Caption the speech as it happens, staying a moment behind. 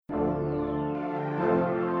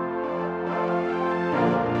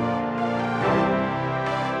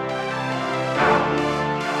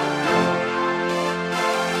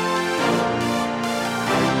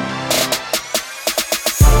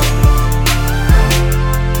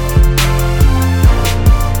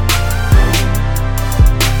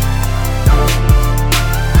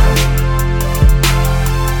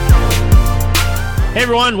Hey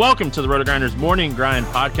everyone, welcome to the Roto-Grinders Morning Grind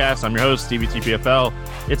Podcast. I'm your host, Stevietpfl.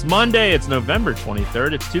 It's Monday, it's November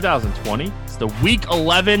 23rd, it's 2020. It's the Week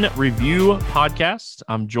 11 Review Podcast.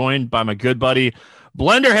 I'm joined by my good buddy,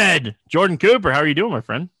 Blenderhd, Jordan Cooper. How are you doing, my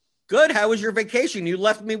friend? Good. How was your vacation? You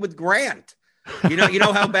left me with Grant. You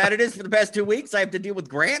know how bad it is for the past 2 weeks? I have to deal with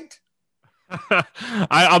Grant?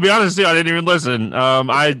 I'll be honest with you, I didn't even listen.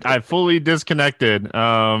 I fully disconnected.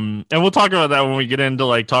 And we'll talk about that when we get into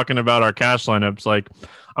like talking about our cash lineups. Like,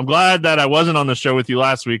 I'm glad that I wasn't on the show with you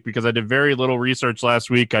last week because I did very little research last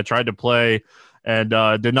week. I tried to play and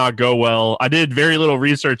did not go well. I did very little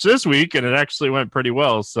research this week and it actually went pretty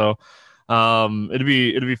well. So it'd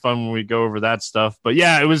be fun when we go over that stuff. But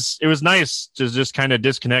yeah, it was nice to just kind of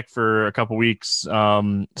disconnect for a couple weeks,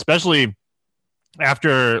 especially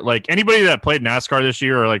after like anybody that played NASCAR this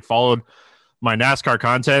year or like followed my NASCAR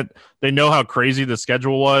content, they know how crazy the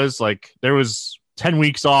schedule was. Like there was 10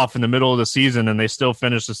 weeks off in the middle of the season and they still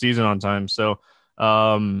finished the season on time. So,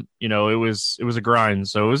 it was a grind.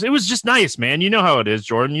 So it was just nice, man. You know how it is,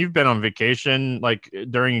 Jordan. You've been on vacation like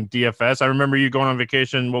during DFS. I remember you going on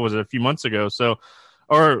vacation. What was it? A few months ago. So,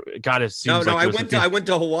 or God, it seems I went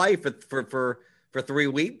to Hawaii for 3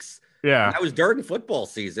 weeks. Yeah, and that was during football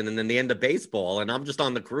season and then the end of baseball. And I'm just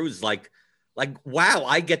on the cruise, like, wow,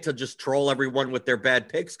 I get to just troll everyone with their bad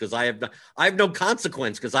picks because I have no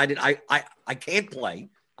consequence because I can't play.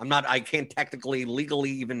 I can't technically legally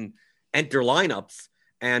even enter lineups.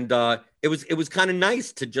 And it was kind of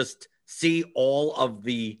nice to just see all of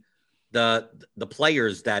the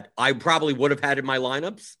players that I probably would have had in my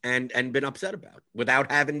lineups and been upset about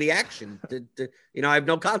without having the action. I have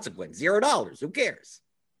no consequence. $0. Who cares?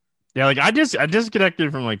 Yeah, like I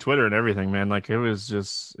disconnected from like Twitter and everything, man. Like it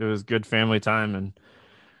was good family time and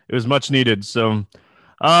it was much needed. So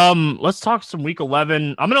let's talk some week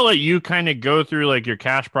 11. I'm gonna let you kind of go through like your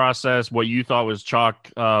cash process, what you thought was chalk.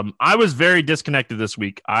 I was very disconnected this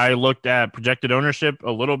week. I looked at projected ownership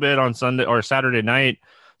a little bit on Sunday or Saturday night,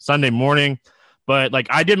 Sunday morning. But like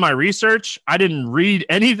I did my research, I didn't read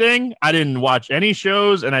anything, I didn't watch any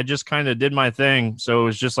shows, and I just kind of did my thing. So it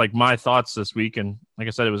was just like my thoughts this week, and like I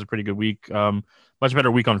said, it was a pretty good week. Much better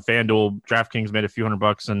week on FanDuel. DraftKings made a few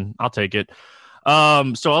 $100, and I'll take it.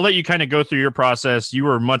 So I'll let you kind of go through your process. You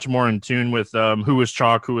were much more in tune with who was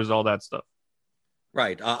chalk, who was all that stuff.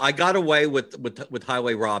 Right. I got away with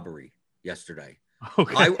highway robbery yesterday.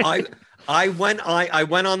 Okay. I went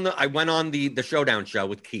on the Showdown show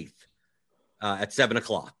with Keith. At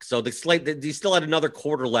 7:00. So the slate, they still had another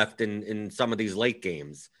quarter left in some of these late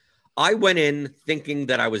games. I went in thinking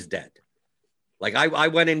that I was dead. Like I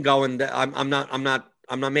went in going that I'm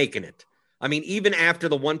not making it. I mean, even after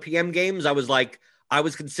the 1 p.m. games, I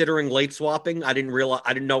was considering late swapping. I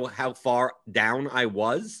didn't know how far down I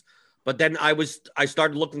was. But then I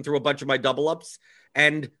started looking through a bunch of my double ups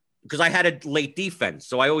and because I had a late defense.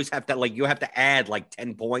 So I always have to you have to add like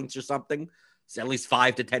 10 points or something. It's at least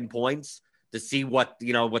 5 to 10 points. To see what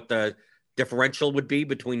the differential would be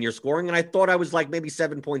between your scoring. And I thought I was like maybe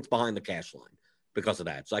 7 points behind the cash line because of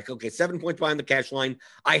that. It's like, okay, 7 points behind the cash line.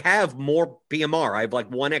 I have more PMR. I have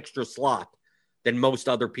like one extra slot than most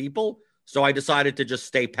other people. So I decided to just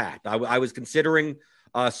stay pat. I was considering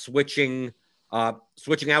switching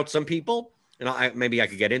out some people. And maybe I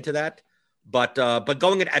could get into that. But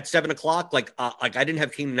going at 7:00, like I didn't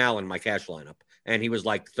have Keenan Allen in my cash lineup. And he was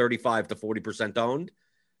like 35 to 40% owned.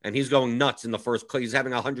 And he's going nuts in the first. He's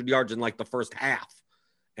having 100 yards in like the first half,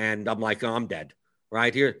 and I'm like, oh, I'm dead.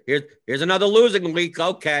 Right here's another losing week.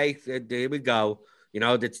 Okay, here we go.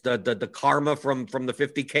 It's the karma from the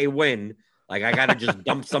 50K win. Like I got to just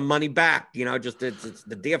dump some money back. Just it's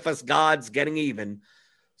the DFS gods getting even.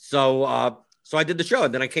 So I did the show,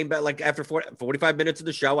 and then I came back like after 45 minutes of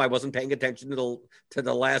the show. I wasn't paying attention to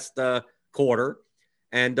the last quarter.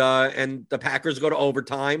 And the Packers go to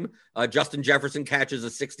overtime. Justin Jefferson catches a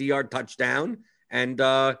 60-yard touchdown, and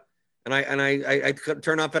I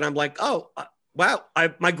turn up and I'm like, oh wow,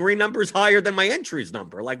 my green number is higher than my entries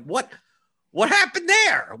number. Like what happened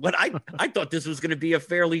there? I thought this was going to be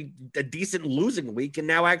a decent losing week, and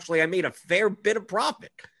now actually I made a fair bit of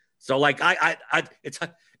profit. So like it's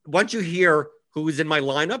once you hear who is in my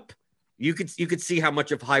lineup, you could see how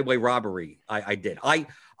much of highway robbery I did. I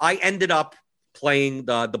ended up playing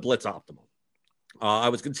the Blitz Optimal. I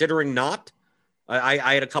was considering not.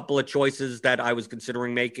 I had a couple of choices that I was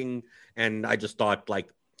considering making, and I just thought, like,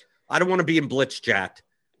 I don't want to be in Blitz chat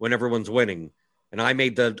when everyone's winning. And I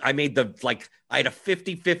made the I had a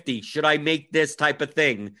 50-50. Should I make this type of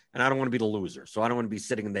thing? And I don't want to be the loser. So I don't want to be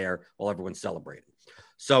sitting there while everyone's celebrating.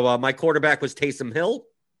 So my quarterback was Taysom Hill.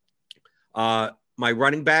 My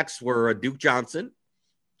running backs were Duke Johnson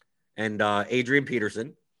and Adrian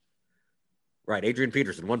Peterson. Right, Adrian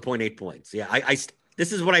Peterson, 1.8 points. Yeah,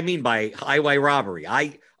 this is what I mean by highway robbery.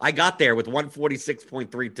 I got there with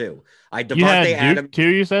 146.32. You Devontae had Adams. Duke too,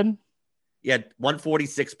 you said? Yeah,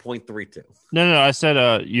 146.32. No. I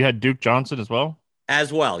said you had Duke Johnson as well.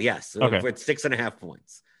 As well, yes. Okay. With 6.5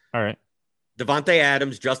 points. All right. Devontae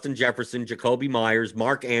Adams, Justin Jefferson, Jacoby Myers,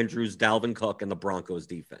 Mark Andrews, Dalvin Cook, and the Broncos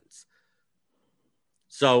defense.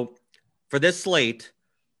 So for this slate,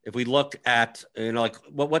 if we look at like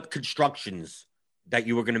what constructions that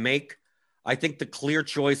you were going to make, I think the clear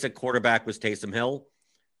choice at quarterback was Taysom Hill,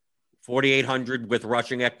 4,800 with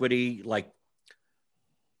rushing equity. Like,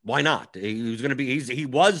 why not? He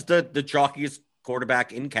was the chalkiest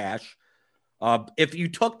quarterback in cash. If you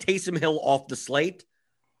took Taysom Hill off the slate,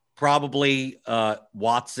 probably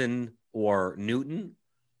Watson or Newton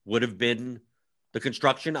would have been the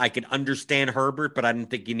construction. I could understand Herbert, but I didn't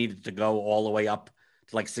think you needed to go all the way up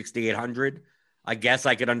to like 6,800. I guess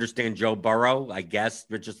I could understand Joe Burrow,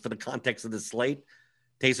 but just for the context of the slate,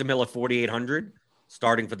 Taysom Hill at 4,800,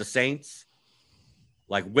 starting for the Saints.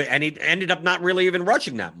 And he ended up not really even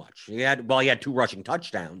rushing that much. He had 2 rushing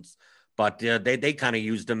touchdowns, but they kind of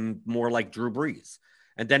used him more like Drew Brees.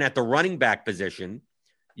 And then at the running back position,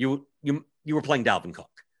 you were playing Dalvin Cook.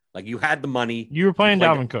 Like, you had the money. You were playing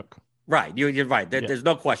Dalvin Cook. Right. You're right. There's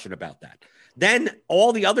no question about that. Then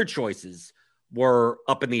all the other choices were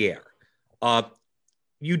up in the air.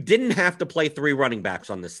 You didn't have to play 3 running backs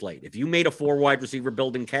on this slate. If you made a 4 wide receiver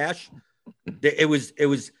build in cash, it was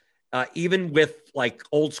even with like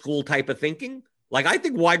old school type of thinking. Like, I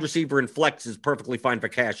think wide receiver and flex is perfectly fine for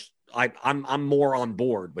cash. I'm more on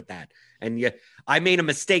board with that. And yet I made a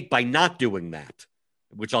mistake by not doing that,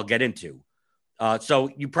 which I'll get into. So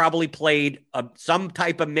you probably played some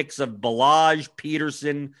type of mix of Blenderhd,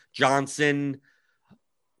 Peterson, Johnson,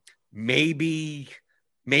 maybe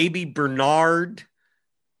Bernard,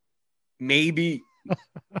 maybe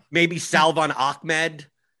Salvon Ahmed,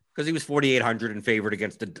 because he was 4,800 and favored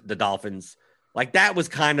against the Dolphins. Like, that was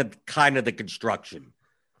kind of the construction.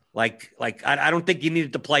 Like I don't think you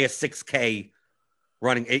needed to play a 6K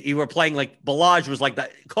running. You were playing like Blenderhd was like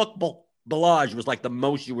Blenderhd was like the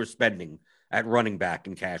most you were spending at running back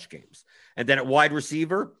in cash games. And then at wide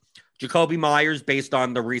receiver, Jacoby Myers, based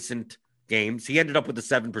on the recent games, he ended up with a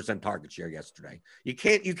 7% target share yesterday. You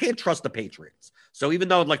can't trust the Patriots. So even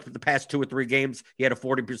though like the past 2 or 3 games, he had a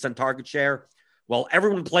 40% target share, well,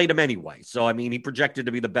 everyone played him anyway. So, I mean, he projected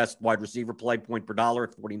to be the best wide receiver play point per dollar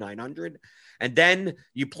at 4,900. And then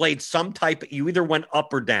you played you either went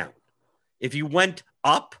up or down. If you went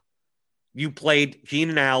up, you played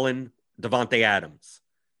Keenan Allen, Devontae Adams.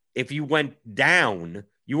 If you went down,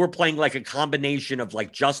 you were playing like a combination of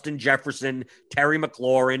like Justin Jefferson, Terry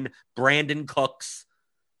McLaurin, Brandon Cooks,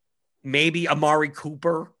 maybe Amari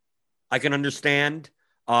Cooper. I can understand.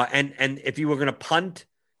 And if you were going to punt,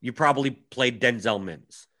 you probably played Denzel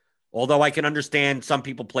Mims. Although I can understand some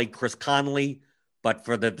people played Chris Conley, but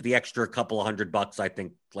for the extra couple of $100, I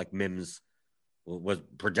think like Mims was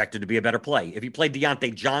projected to be a better play. If you played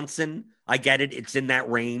Deontay Johnson, I get it. It's in that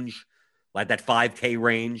range, like that 5K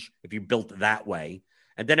range, if you built that way.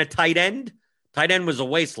 And then a tight end was a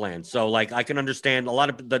wasteland. So like I can understand a lot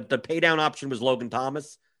of the pay down option was Logan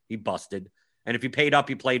Thomas. He busted. And if you paid up,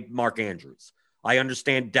 you played Mark Andrews. I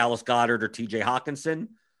understand Dallas Goedert or TJ Hawkinson,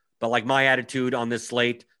 but like my attitude on this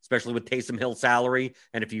slate, especially with Taysom Hill salary,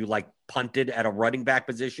 and if you like punted at a running back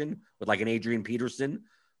position with like an Adrian Peterson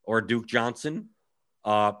or a Duke Johnson,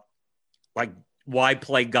 like why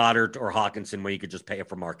play Goddard or Hawkinson when you could just pay it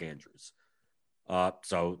for Mark Andrews?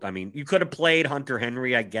 So, I mean, you could have played Hunter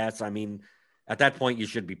Henry, I guess. I mean, at that point, you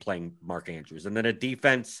should be playing Mark Andrews. And then a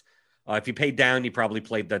defense, if you paid down, you probably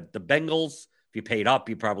played the Bengals. If you paid up,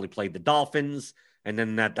 you probably played the Dolphins. And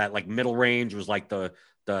then that like middle range was like the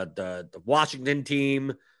Washington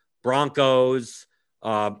team, Broncos.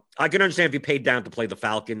 I can understand if you paid down to play the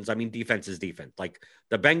Falcons. I mean, defense is defense. Like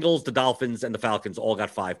the Bengals, the Dolphins, and the Falcons all got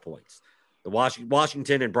 5 points. The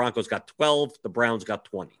Washington and Broncos got 12. The Browns got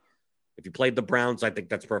 20. If you played the Browns, I think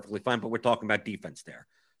that's perfectly fine, but we're talking about defense there.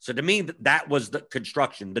 So to me, that was the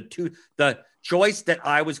construction. The choice that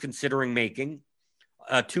I was considering making,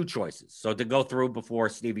 2 choices. So to go through before,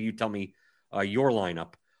 Stevie, you tell me your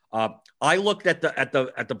lineup. I looked at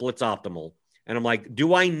the Blitz Optimal, and I'm like,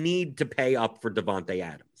 do I need to pay up for Devontae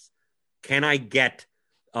Adams? Can I get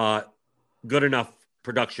good enough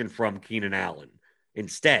production from Keenan Allen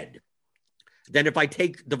instead? Then if I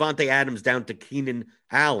take Devontae Adams down to Keenan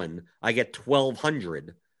Allen, I get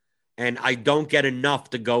 1,200, and I don't get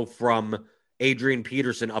enough to go from Adrian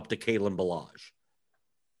Peterson up to Kalen Ballage.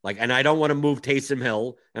 And I don't want to move Taysom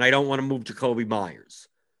Hill, and I don't want to move Jacoby Myers.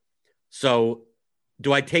 So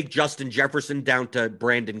do I take Justin Jefferson down to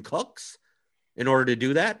Brandon Cooks in order to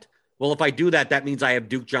do that? Well, if I do that, that means I have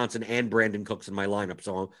Duke Johnson and Brandon Cooks in my lineup.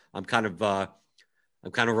 So I'm kind of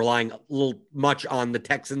relying a little much on the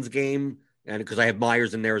Texans game, and because I have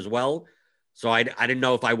Myers in there as well. So I didn't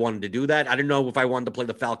know if I wanted to do that. I didn't know if I wanted to play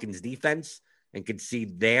the Falcons defense and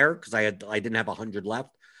concede there because I didn't have 100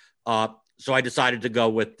 left. So I decided to go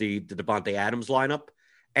with the Devontae Adams lineup.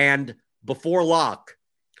 And before lock,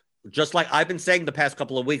 just like I've been saying the past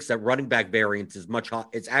couple of weeks, that running back variance is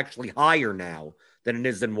it's actually higher now than it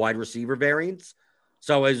is than wide receiver variance.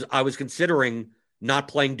 So as I was considering not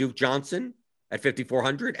playing Duke Johnson at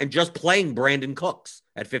 5,400 and just playing Brandon Cooks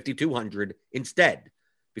at 5,200 instead,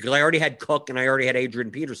 because I already had Cook and I already had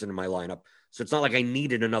Adrian Peterson in my lineup. So it's not like I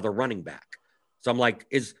needed another running back. So I'm like,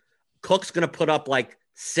 is Cook's going to put up like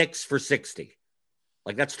 6 for 60?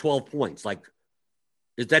 Like that's 12 points. Like,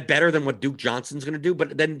 is that better than what Duke Johnson's going to do?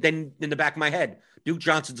 But then in the back of my head, Duke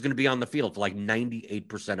Johnson's going to be on the field for like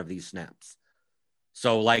 98% of these snaps.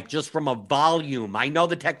 So like just from a volume, I know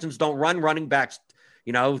the Texans don't run running backs,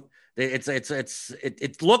 you know,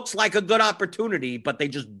 it looks like a good opportunity, but they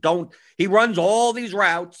just don't. He runs all these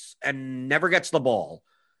routes and never gets the ball.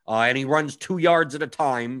 And he runs 2 yards at a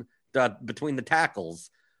time between the tackles.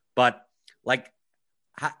 But like,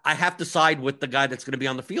 I have to side with the guy that's going to be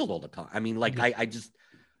on the field all the time. I mean, like I just,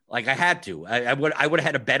 like I had to, I would have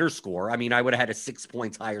had a better score. I mean, I would have had a 6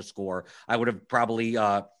 points higher score. I would have probably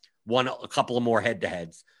won a couple of more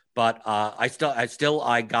head-to-heads, but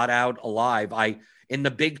I got out alive. In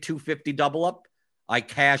the big 250 double up, I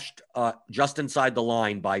cashed just inside the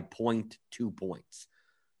line by 0.2 points.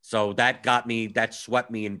 So that swept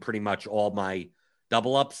me in pretty much all my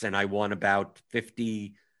double ups, and I won about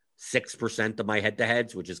 56% of my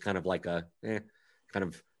head-to-heads, which is kind of like kind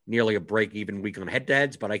of nearly a break-even week on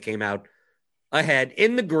head-to-heads, but I came out ahead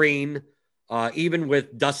in the green, even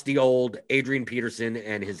with dusty old Adrian Peterson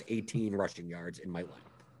and his 18 rushing yards in my lineup.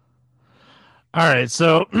 All right,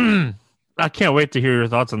 so I can't wait to hear your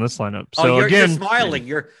thoughts on this lineup. So you're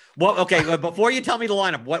smiling. Okay. But before you tell me the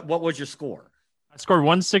lineup, what was your score? I scored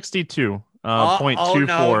 162. Oh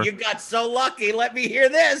no, you got so lucky. Let me hear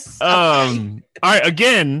this. Okay. All right,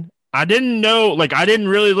 again, I didn't know, like, I didn't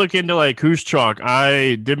really look into like who's chalk.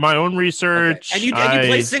 I did my own research. Okay. And you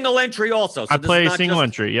play single entry also. So I play single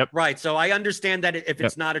entry. Yep. Right. So I understand that if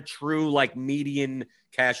it's not a true like median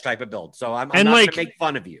cash type of build. So I'm not going to make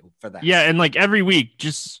fun of you for that. Yeah. And like every week,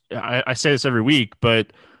 I say this every week,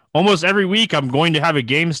 but almost every week I'm going to have a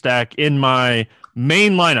game stack in my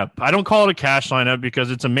main lineup. I don't call it a cash lineup because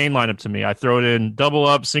it's a main lineup to me. I throw it in double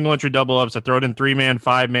up, single entry double ups. I throw it in 3-man,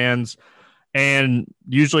 5-mans. And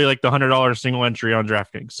usually like the $100 single entry on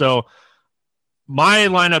DraftKings. So my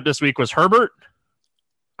lineup this week was Herbert.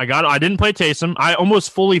 I didn't play Taysom. I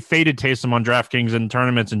almost fully faded Taysom on DraftKings and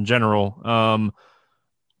tournaments in general.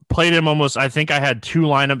 Played him almost. I think I had 2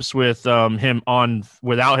 lineups with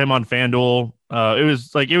without him on FanDuel.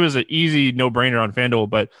 It was an easy no brainer on FanDuel,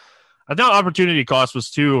 but I thought opportunity cost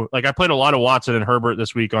was too. Like I played a lot of Watson and Herbert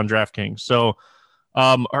this week on DraftKings. So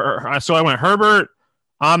I went Herbert,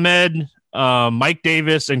 Ahmed, Mike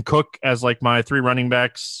Davis, and Cook as like my 3 running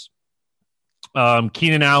backs.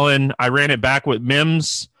 Keenan Allen, I ran it back with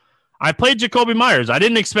Mims. I played Jacoby Myers. I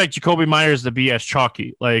didn't expect Jacoby Myers to be as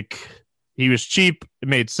chalky. Like he was cheap. It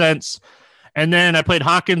made sense. And then I played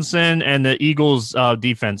Hawkinson and the Eagles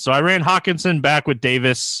defense. So I ran Hawkinson back with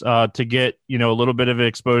Davis to get, a little bit of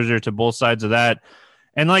exposure to both sides of that.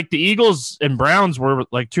 And like the Eagles and Browns were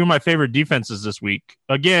like 2 of my favorite defenses this week.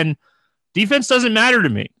 Again, defense doesn't matter to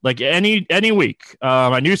me. Like any week,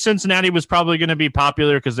 I knew Cincinnati was probably going to be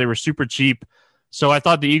popular because they were super cheap. So I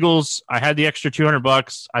thought the Eagles. I had the extra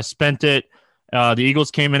 $200. I spent it. The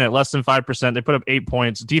Eagles came in at less than 5%. They put up 8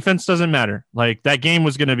 points. Defense doesn't matter. Like that game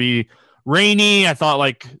was going to be rainy. I thought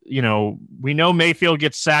we know Mayfield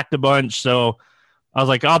gets sacked a bunch, so I was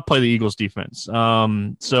like, I'll play the Eagles defense.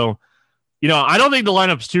 So. I don't think the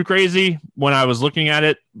lineup's too crazy when I was looking at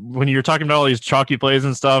it. When you're talking about all these chalky plays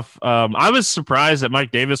and stuff, I was surprised that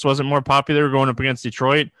Mike Davis wasn't more popular going up against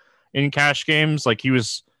Detroit in cash games. Like he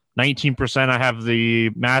was 19%. I have the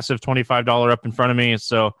massive $25 up in front of me.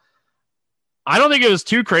 So I don't think it was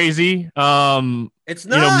too crazy. It's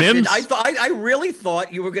not. Mims, I really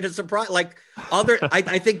thought you were going to surprise. Like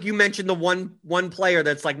I think you mentioned the one player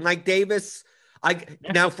that's like Mike Davis.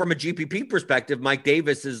 Now, from a GPP perspective, Mike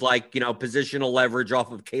Davis is like, positional leverage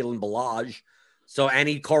off of Kalen Ballage. So, and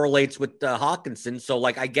he correlates with Hawkinson. So,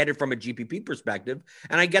 like, I get it from a GPP perspective.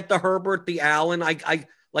 And I get the Herbert, the Allen. I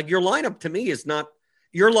like your lineup to me is not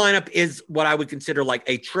 – your lineup is what I would consider like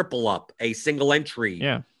a triple up, a single entry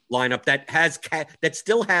lineup that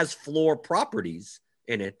still has floor properties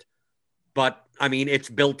in it. But I mean, it's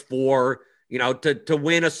built for, to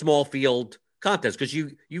win a small field contest, because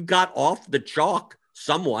you got off the chalk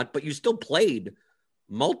somewhat, but you still played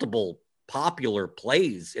multiple popular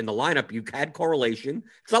plays in the lineup. You had correlation.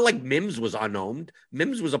 It's not like Mims was unowned.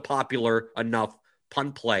 Mims was a popular enough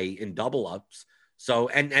punt play in double ups. So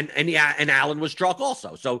and Allen was chalk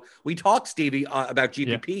also. So we talked, Stevie, about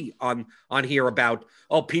GPP on here about,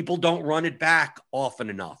 people don't run it back often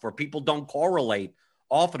enough, or people don't correlate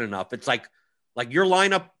often enough. It's like your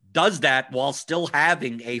lineup does that while still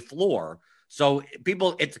having a floor. So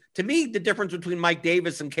to me, the difference between Mike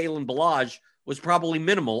Davis and Kalen Ballage was probably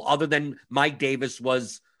minimal, other than Mike Davis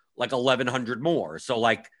was like 1,100 more. So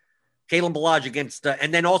like Kalen Ballage against,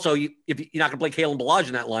 and then also if you're not going to play Kalen Ballage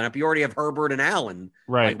in that lineup, you already have Herbert and Allen.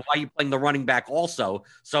 Right. Like, why are you playing the running back also?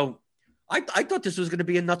 So I thought this was going to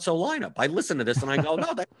be a nutso lineup. I listened to this and I go,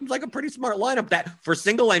 no, that seems like a pretty smart lineup that for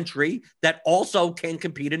single entry that also can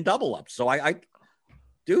compete in double ups. So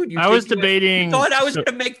dude, I was debating. You thought I was going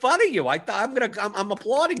to make fun of you. I thought I'm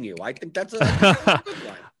applauding you. I think that's a good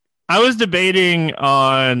line. I was debating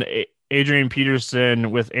on Adrian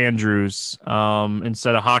Peterson with Andrews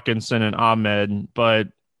instead of Hawkinson and Ahmed, but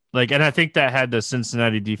and I think that had the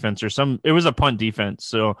Cincinnati defense it was a punt defense.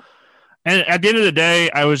 So, and at the end of the day,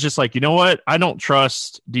 I was just like, you know what? I don't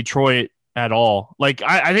trust Detroit at all.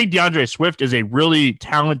 I think DeAndre Swift is a really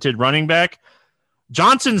talented running back.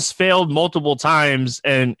 Johnson's failed multiple times,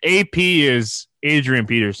 and AP is Adrian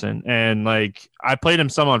Peterson. And I played him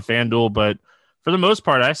some on FanDuel, but for the most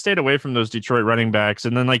part, I stayed away from those Detroit running backs.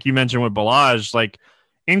 And then, like you mentioned with Ballage,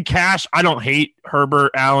 in cash, I don't hate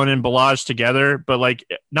Herbert, Allen, and Ballage together, but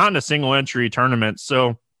not in a single entry tournament.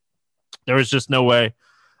 So there was just no way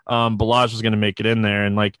Ballage was going to make it in there.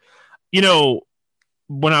 And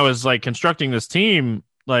when I was constructing this team,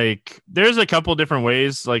 there's a couple different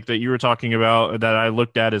ways that you were talking about that I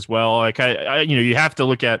looked at as well. I you have to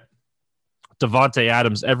look at Devontae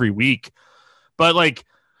Adams every week, but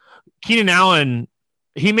Keenan Allen,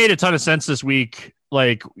 he made a ton of sense this week.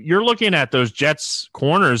 You're looking at those Jets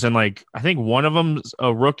corners, and I think one of them's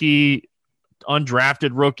a rookie,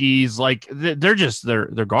 undrafted rookies.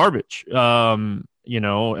 They're garbage.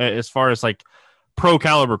 As far as pro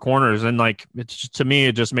caliber corners, and to me,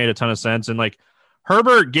 it just made a ton of sense. And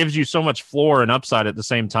Herbert gives you so much floor and upside at the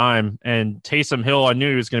same time. And Taysom Hill, I knew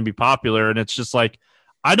he was going to be popular, and it's just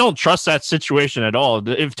I don't trust that situation at all.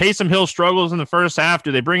 If Taysom Hill struggles in the first half,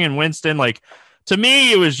 do they bring in Winston? To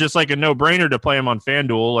me, it was just a no-brainer to play him on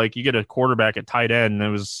FanDuel. You get a quarterback at tight end, and it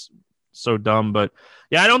was so dumb. But,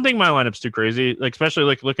 yeah, I don't think my lineup's too crazy,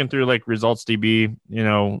 especially looking through results DB.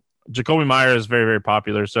 Jacoby Meyer is very, very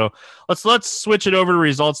popular. So let's switch it over to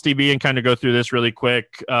results DB and kind of go through this really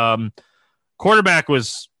quick. Quarterback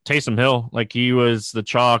was Taysom Hill. He was the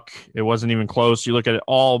chalk. It wasn't even close. You look at it,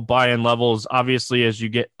 all buy-in levels. Obviously, as you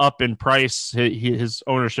get up in price, his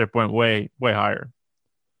ownership went way, way higher.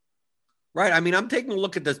 Right. I mean, I'm taking a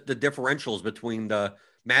look at the differentials between the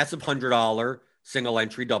massive $100 single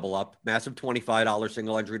entry double up, massive $25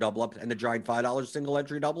 single entry double up, and the giant $5 single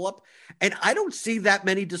entry double up. And I don't see that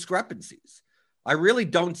many discrepancies. I really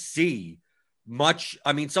don't see much.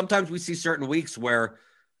 I mean, sometimes we see certain weeks where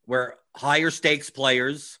higher stakes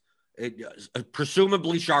players,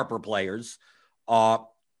 presumably sharper players, are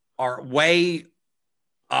way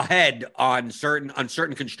ahead on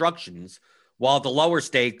certain constructions, while the lower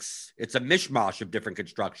stakes, it's a mishmash of different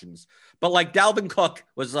constructions. But Dalvin Cook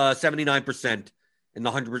was 79% in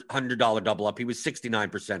the $100 double up. He was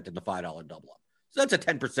 69% in the $5 double up. So that's a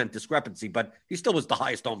 10% discrepancy, but he still was the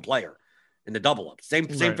highest owned player in the double up. Same.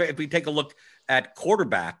 Right. If we take a look at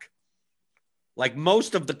quarterback,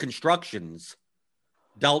 most of the constructions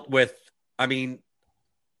dealt with, I mean,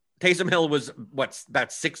 Taysom Hill was about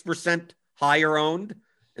 6% higher owned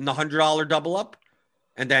in the $100 double up.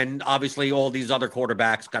 And then obviously all these other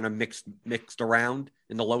quarterbacks kind of mixed around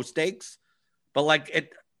in the low stakes. But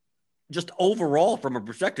it just overall from a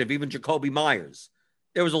perspective, even Jacoby Myers,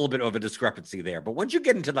 there was a little bit of a discrepancy there. But once you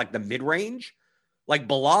get into the mid-range,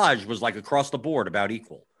 Ballage was across the board about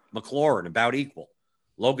equal. McLaurin about equal.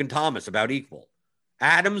 Logan Thomas about equal.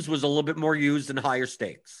 Adams was a little bit more used in higher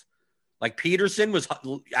stakes. Peterson was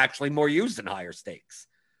actually more used in higher stakes.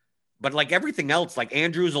 But everything else,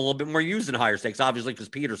 Andrews a little bit more used in higher stakes, obviously because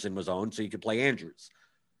Peterson was owned, so you could play Andrews.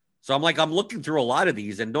 So I'm looking through a lot of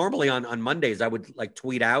these, and normally on Mondays I would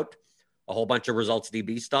tweet out a whole bunch of results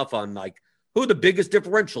DB stuff on who the biggest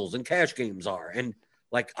differentials in cash games are, and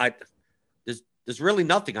there's really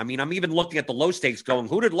nothing. I mean, I'm even looking at the low stakes, going,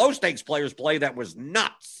 who did low stakes players play that was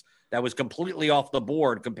nuts, that was completely off the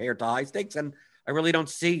board compared to high stakes, and really don't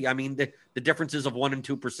see. I mean, the differences of 1% and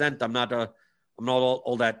 2%. I'm not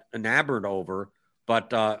all that enamored over,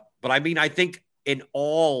 but I mean, I think in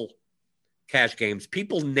all cash games,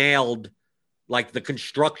 people nailed like the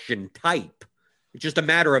construction type. It's just a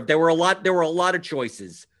matter of there were a lot of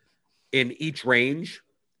choices in each range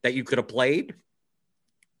that you could have played,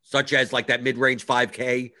 such as like that mid-range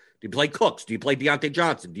 5K. Do you play Cooks? Do you play Deontay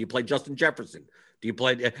Johnson? Do you play Justin Jefferson? Do you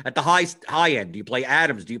play at the high end? Do you play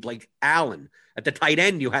Adams? Do you play Allen? At the tight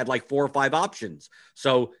end, you had like 4 or 5 options.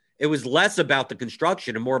 So it was less about the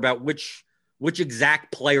construction and more about which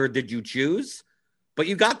exact player did you choose. But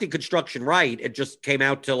you got the construction right. It just came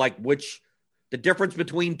out to like the difference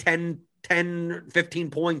between 10,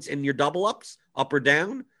 15 points in your double ups, up or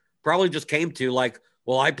down, probably just came to like,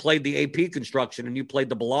 well, I played the AP construction and you played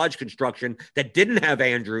the Blenderhd construction that didn't have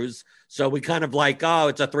Andrews. So we kind of like, oh,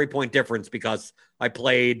 it's a 3-point difference because I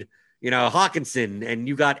played, Hawkinson and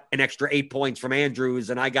you got an extra 8 points from Andrews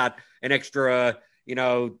and I got an extra,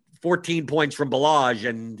 14 points from Blenderhd,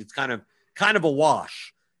 and it's kind of a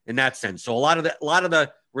wash in that sense. So a lot of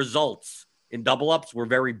the results in double ups were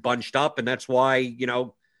very bunched up, and that's why,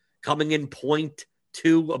 coming in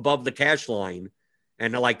 0.2 above the cash line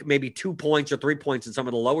and like maybe 2 points or 3 points in some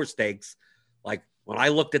of the lower stakes. Like when I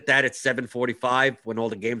looked at that at 7:45 when all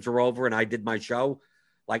the games were over and I did my show,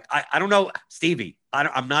 like I don't know, Stevie,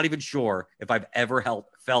 I'm not even sure if I've ever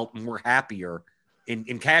felt more happier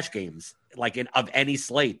in cash games, like of any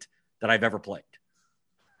slate that I've ever played.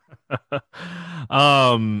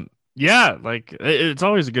 Yeah, like it's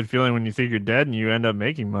always a good feeling when you think you're dead and you end up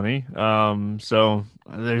making money. So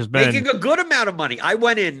there's been making a good amount of money. I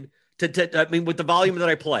went in I mean, with the volume that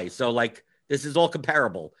I play. So like, this is all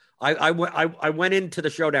comparable. I went into the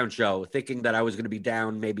Showdown show thinking that I was going to be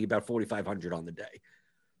down maybe about 4,500 on the day.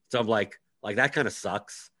 So I'm like that kind of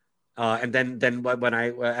sucks. And then when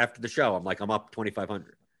after the show, I'm like, I'm up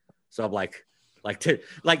 2,500. So I'm like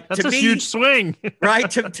that's to a me, huge swing, right?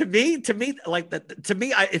 To me,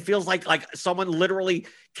 it feels like someone literally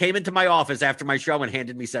came into my office after my show and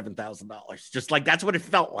handed me $7,000. Just like that's what it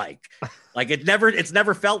felt like. Like it's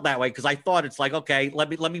never felt that way because I thought it's like, okay, let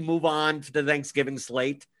me move on to the Thanksgiving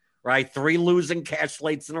slate, right? 3 losing cash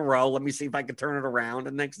slates in a row. Let me see if I can turn it around.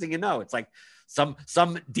 And next thing you know, it's like some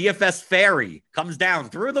DFS fairy comes down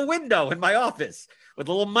through the window in my office with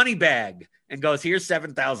a little money bag and goes, "Here's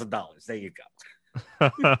 $7,000. There you go."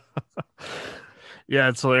 Yeah,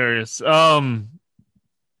 it's hilarious.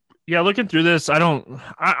 Yeah, looking through this, I'm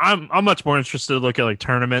much more interested to look at like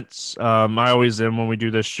tournaments. I always am when we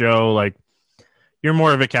do this show. Like, you're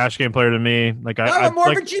more of a cash game player than me. Like I'm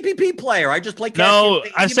more of a GPP player. I just play cash no,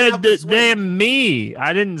 game. I said than me.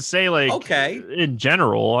 I didn't say like okay. In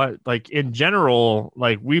general. In general,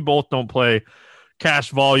 like we both don't play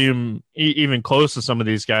cash volume even close to some of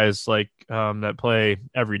these guys like that play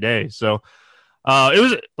every day. So it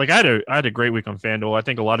was like I had a great week on FanDuel. I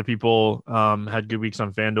think a lot of people had good weeks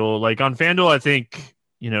on FanDuel. Like on FanDuel, I think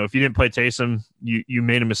if you didn't play Taysom, you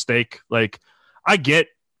made a mistake. Like I get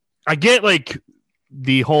like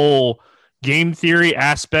the whole game theory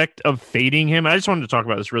aspect of fading him. I just wanted to talk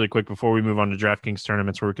about this really quick before we move on to DraftKings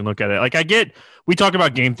tournaments where we can look at it. Like we talk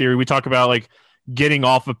about game theory, we talk about like getting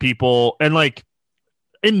off of people, and like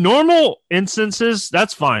in normal instances,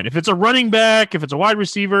 that's fine. If it's a running back, if it's a wide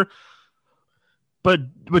receiver. But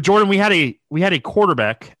Jordan, we had a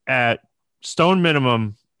quarterback at stone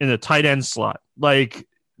minimum in the tight end slot. Like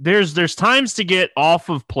there's times to get off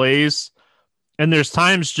of plays, and there's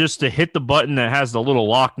times just to hit the button that has the little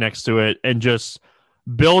lock next to it and just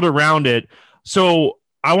build around it. So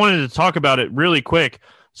I wanted to talk about it really quick.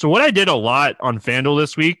 So what I did a lot on FanDuel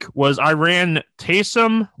this week was I ran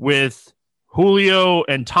Taysom with Julio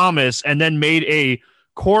and Thomas, and then made a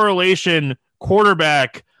correlation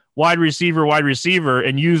quarterback wide receiver,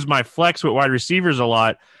 and use my flex with wide receivers a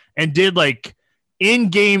lot, and did like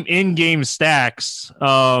in-game stacks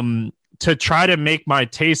to try to make my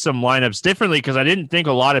Taysom lineups differently because I didn't think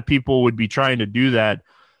a lot of people would be trying to do that.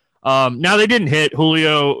 Now they didn't hit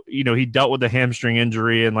Julio. He dealt with a hamstring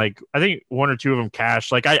injury, and like I think 1 or 2 of them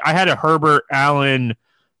cashed. Like I had a Herbert, Allen,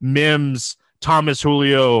 Mims, Thomas,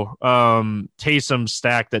 Julio, Taysom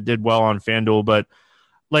stack that did well on FanDuel, but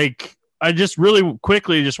like I just really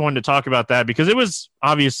quickly just wanted to talk about that because it was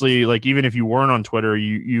obviously like, even if you weren't on Twitter,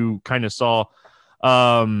 you kind of saw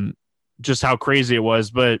just how crazy it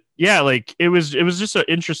was. But yeah, like it was just an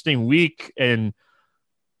interesting week, and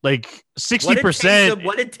like 60%.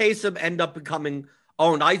 What did Taysom end up becoming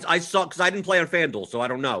owned? I saw, because I didn't play on FanDuel, so I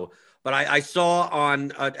don't know. But I saw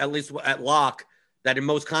on at least at Lock that in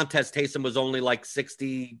most contests, Taysom was only like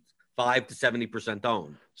 65% 65 to 70%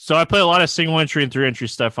 owned. So I play a lot of single entry and 3 entry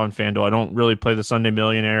stuff on FanDuel. I don't really play the Sunday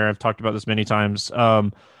Millionaire. I've talked about this many times.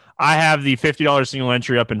 I have the $50 single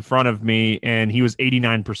entry up in front of me, and he was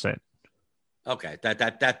 89%. Okay,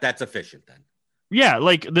 that's efficient then. Yeah,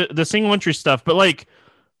 like the single entry stuff, but like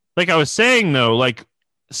I was saying though, like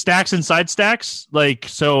stacks inside stacks, like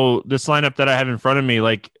so this lineup that I have in front of me,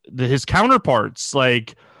 like his counterparts,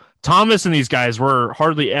 like Thomas and these guys were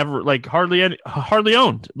hardly ever, like hardly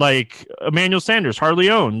owned. Like Emmanuel Sanders hardly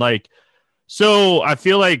owned. Like so, I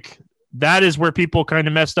feel like that is where people kind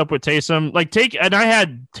of messed up with Taysom. And I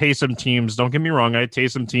had Taysom teams. Don't get me wrong, I had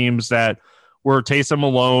Taysom teams that were Taysom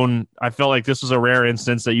alone. I felt like this was a rare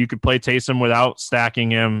instance that you could play Taysom without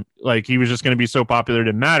stacking him. Like he was just going to be so popular, it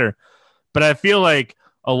didn't matter. But I feel like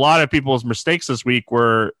a lot of people's mistakes this week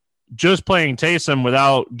were just playing Taysom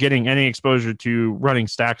without getting any exposure to running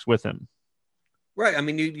stacks with him. Right. I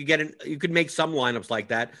mean, you could make some lineups like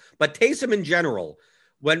that, but Taysom in general,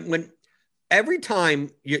 when every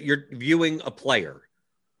time you're viewing a player,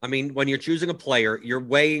 I mean, when you're choosing a player, you're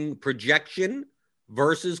weighing projection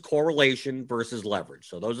versus correlation versus leverage.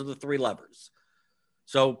 So those are the 3 levers.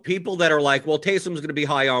 So people that are like, well, Taysom's going to be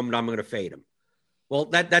high owned, I'm going to fade him. Well,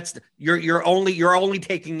 that's you're only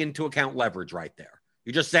taking into account leverage right there.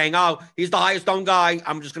 You're just saying, oh, he's the highest owned guy,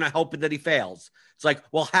 I'm just going to hope that he fails. It's like,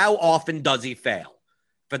 well, how often does he fail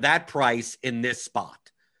for that price in this spot?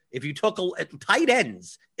 If you took tight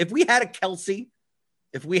ends, if we had a Kelsey,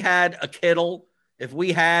 if we had a Kittle, if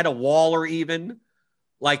we had a Waller, even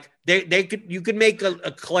like you could make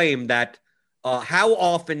a claim that how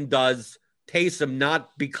often does Taysom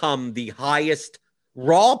not become the highest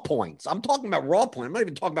raw points? I'm talking about raw points. I'm not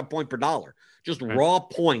even talking about point per dollar, just raw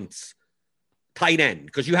points tight end,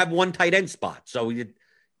 because you have one tight end spot. So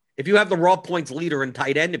if you have the raw points leader in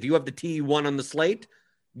tight end, if you have the TE1 on the slate,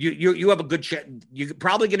 you have a good chance. You're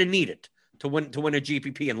probably going to need it to win a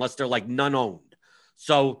GPP unless they're like none owned.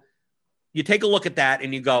 So you take a look at that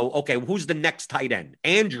and you go, okay, who's the next tight end?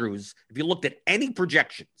 Andrews, if you looked at any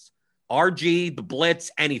projections, RG, the blitz,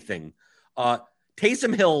 anything,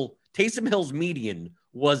 Taysom Hill's median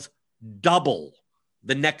was double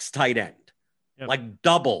the next tight end. Yep. Like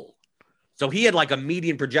double. So he had like a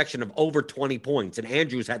median projection of over 20 points, and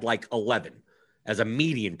Andrews had like 11 as a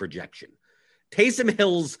median projection. Taysom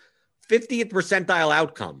Hill's 50th percentile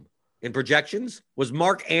outcome in projections was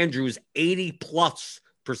Mark Andrews'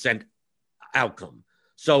 80+% outcome.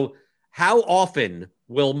 So how often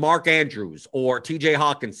will Mark Andrews or TJ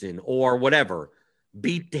Hawkinson or whatever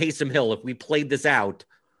beat Taysom Hill if we played this out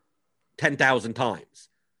 10,000 times?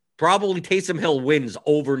 Probably Taysom Hill wins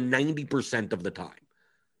over 90% of the time.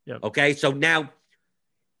 Yep. Okay, so now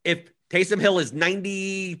if Taysom Hill is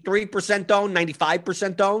 93% owned,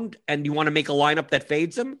 95% owned, and you want to make a lineup that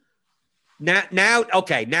fades him, now,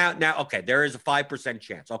 okay, there is a 5%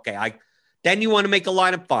 chance. Okay, then you want to make a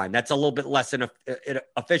lineup, fine. That's a little bit less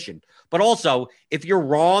efficient. But also, if you're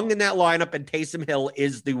wrong in that lineup and Taysom Hill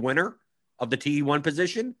is the winner of the TE1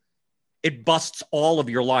 position, it busts all of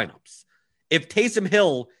your lineups. If Taysom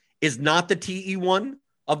Hill is not the TE1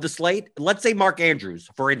 of the slate, let's say Mark Andrews,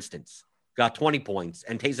 for instance, got 20 points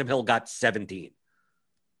and Taysom Hill got 17.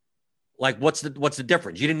 Like, what's the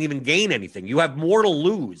difference? You didn't even gain anything. You have more to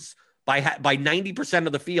lose by 90%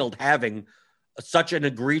 of the field having such an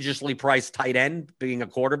egregiously priced tight end being a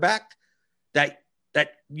quarterback that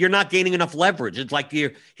you're not gaining enough leverage. It's like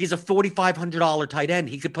he's a $4,500 tight end.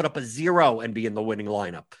 He could put up a 0 and be in the winning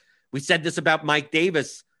lineup. We said this about Mike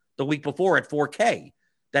Davis the week before at 4K,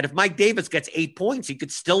 that if Mike Davis gets 8 points, he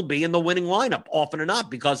could still be in the winning lineup often enough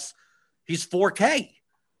because he's 4K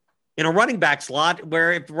in a running back slot,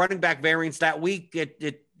 where if the running back variance that week,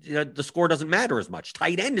 the score doesn't matter as much.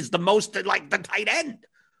 Tight end is the most, like the tight end.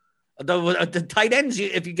 The tight ends,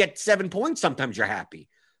 if you get 7 points, sometimes you're happy.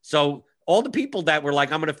 So all the people that were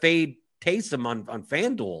like, I'm going to fade Taysom on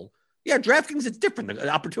FanDuel, yeah, DraftKings, it's different. The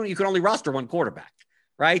opportunity, you can only roster one quarterback,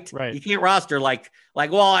 right? You can't roster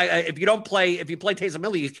if you play Taysom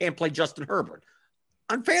Hill, you can't play Justin Herbert.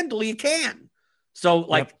 On FanDuel, you can.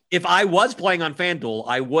 So, if I was playing on FanDuel,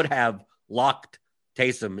 I would have locked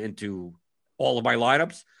Taysom into all of my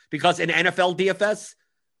lineups, because in NFL DFS,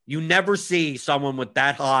 you never see someone with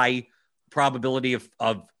that high probability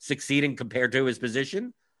of succeeding compared to his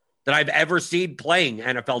position that I've ever seen playing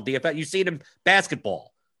NFL DFS. You see it in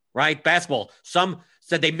basketball, right? Basketball. Some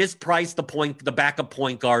said they mispriced the backup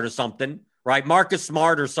point guard or something, right? Marcus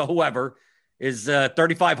Smart or whoever is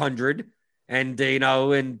 3,500. And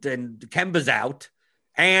Kemba's out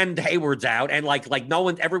and Hayward's out, and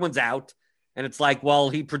everyone's out, and it's like, well,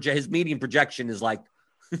 his median projection is like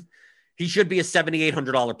he should be a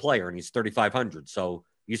 $7,800 player and he's 3,500. So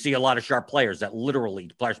You see a lot of sharp players that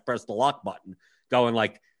literally press the lock button, going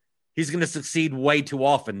like, he's going to succeed way too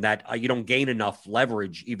often that you don't gain enough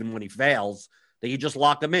leverage even when he fails that you just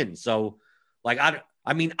lock him in. So, like,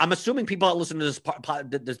 I mean, I'm assuming people that listen to this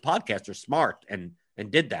podcast are smart and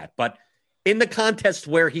did that. But in the contest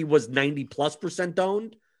where he was 90+%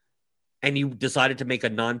 owned and you decided to make a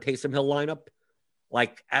non-Taysom Hill lineup,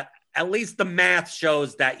 like at least the math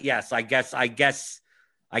shows that, yes, I guess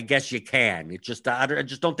you can. It just, I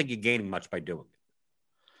just don't think you're gaining much by doing it.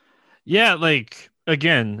 Yeah, like,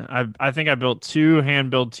 again, I think I built 2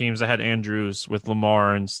 hand-built teams. I had Andrews with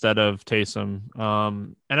Lamar instead of Taysom.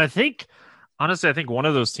 And I think, honestly, I think one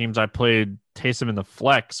of those teams I played Taysom in the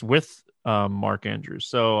flex with Mark Andrews.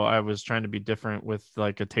 So I was trying to be different with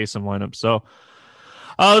like a Taysom lineup. So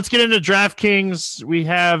let's get into DraftKings. We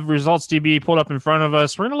have results DB pulled up in front of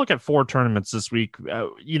us. We're going to look at 4 tournaments this week.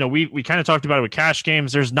 We kind of talked about it with cash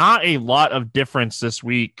games. There's not a lot of difference this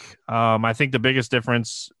week. I think the biggest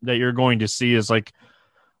difference that you're going to see is like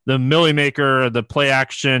the Millie Maker, the play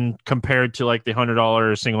action compared to like the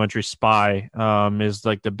 $100 single entry SPY is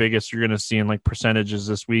like the biggest you're going to see in like percentages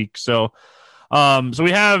this week. So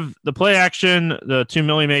we have the play action, the 2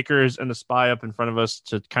 Millie Makers, and the SPY up in front of us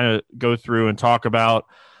to kind of go through and talk about.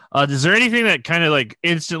 Is there anything that kind of like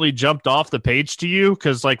instantly jumped off the page to you?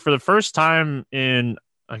 Because like for the first time in,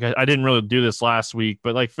 like I didn't really do this last week,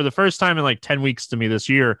 but like for the first time in like 10 weeks to me this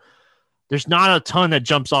year, there's not a ton that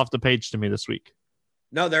jumps off the page to me this week.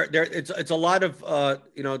 No, it's a lot of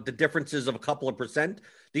the differences of a couple of percent.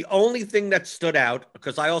 The only thing that stood out,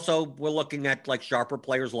 because I also were looking at like sharper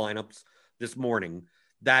players lineups this morning,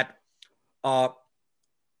 that the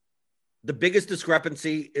biggest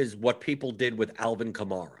discrepancy is what people did with Alvin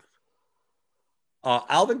Kamara.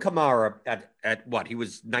 Alvin Kamara at what? He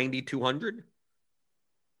was 9,200.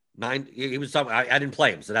 He was something. I didn't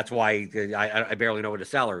play him, so that's why I barely know what his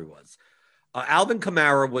salary was. Alvin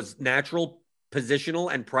Kamara was natural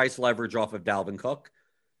positional and price leverage off of Dalvin Cook.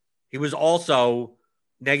 He was also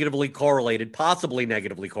possibly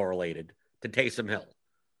negatively correlated to Taysom Hill.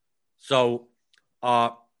 So,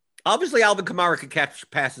 obviously, Alvin Kamara could catch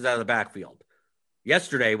passes out of the backfield.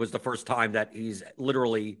 Yesterday was the first time that he's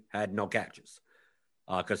literally had no catches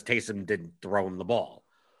because Taysom didn't throw him the ball.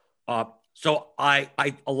 So, a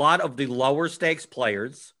lot of the lower stakes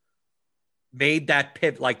players made that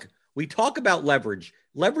pivot. Like, we talk about leverage.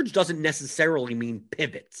 Leverage doesn't necessarily mean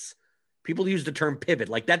pivots. People use the term pivot.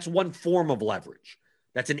 Like, that's one form of leverage.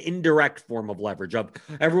 That's an indirect form of leverage of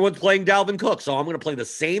everyone's playing Dalvin Cook, so I'm going to play the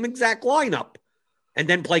same exact lineup and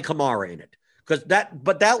then play Kamara in it. But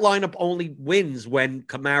that lineup only wins when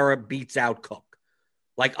Kamara beats out Cook.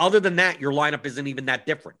 Like, other than that, your lineup isn't even that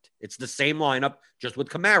different. It's the same lineup, just with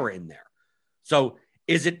Kamara in there. So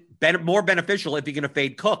is it more beneficial if you're going to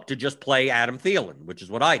fade Cook to just play Adam Thielen, which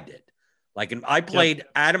is what I did? Like, I played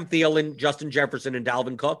Adam Thielen, Justin Jefferson, and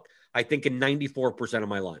Dalvin Cook, I think, in 94% of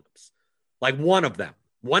my lineups. Like, one of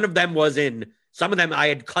them was in. Some of them I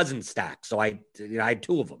had cousin stacks, so I had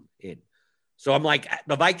 2 of them in. So I'm like,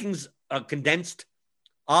 the Vikings condensed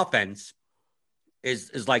offense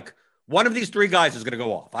is like one of these 3 guys is going to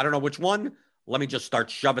go off. I don't know which one. Let me just start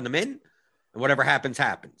shoving them in, and whatever happens,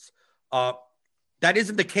 happens. That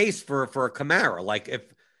isn't the case for Kamara. Like,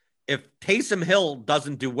 if Taysom Hill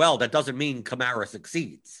doesn't do well, that doesn't mean Kamara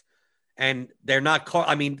succeeds. And they're not.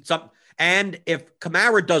 And if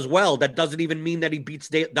Kamara does well, that doesn't even mean that he beats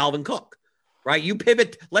Dalvin Cook, right? You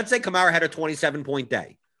pivot. Let's say Kamara had a 27-point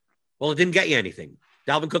day. Well, it didn't get you anything.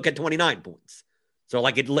 Dalvin Cook had 29 points. So,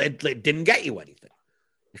 like, it didn't get you anything.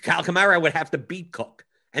 Kyle Kamara would have to beat Cook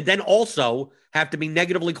and then also have to be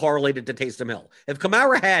negatively correlated to Taysom Hill. If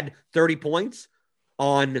Kamara had 30 points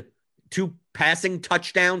on 2 passing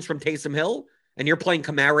touchdowns from Taysom Hill and you're playing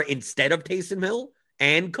Kamara instead of Taysom Hill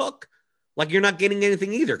and Cook, like, you're not getting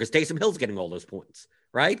anything either because Taysom Hill's getting all those points,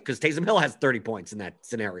 right? Because Taysom Hill has 30 points in that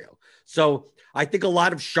scenario. So I think a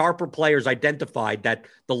lot of sharper players identified that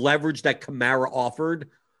the leverage that Kamara offered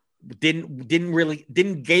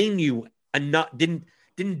didn't gain you enough, didn't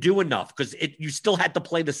do enough because you still had to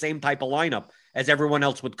play the same type of lineup as everyone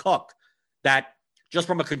else with Cook. That just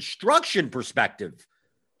from a construction perspective,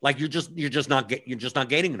 like you're just not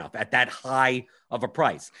gaining enough at that high of a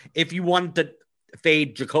price. If you wanted to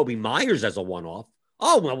fade Jacoby Myers as a one-off,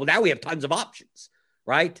 well, now we have tons of options,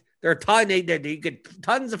 right? There are tons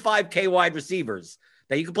of 5K wide receivers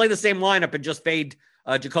that you can play the same lineup and just fade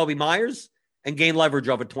Jacoby Myers and gain leverage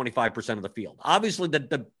over 25% of the field. Obviously,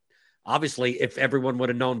 if everyone would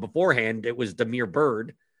have known beforehand, it was Damiere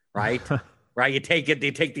Byrd, right? Right? You take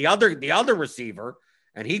the other receiver,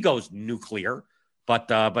 and he goes nuclear. But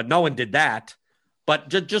no one did that. But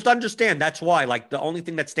just understand that's why. Like the only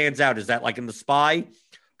thing that stands out is that like in the SPY,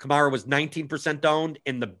 Kamara was 19% owned.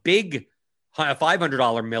 In the big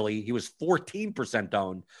 $500 millie, he was 14%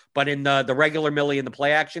 owned. But in the regular millie in the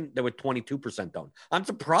play action, they were 22% owned.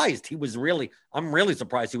 I'm really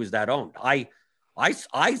surprised he was that owned. I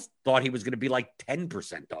thought he was going to be like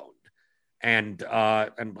 10% owned. And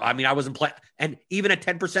I mean, I wasn't playing. And even at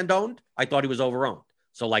 10% owned, I thought he was over owned.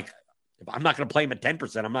 So like, if I'm not going to play him at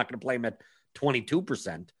 10%, I'm not going to play him at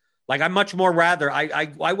 22%. Like I'm much more rather,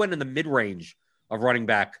 I went in the mid-range of running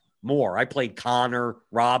back more. I played Connor,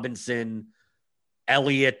 Robinson,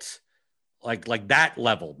 Elliott, like that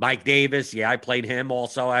level. Mike Davis, yeah, I played him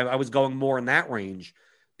also. I was going more in that range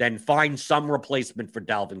than find some replacement for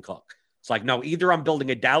Dalvin Cook. It's like, no, either I'm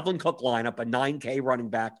building a Dalvin Cook lineup, a 9K running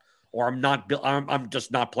back, or I'm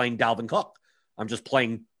just not playing Dalvin Cook. I'm just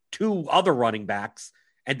playing two other running backs.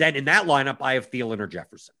 And then in that lineup, I have Thielen or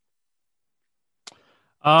Jefferson.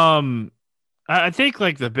 I think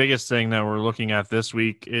like the biggest thing that we're looking at this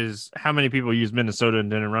week is how many people use Minnesota and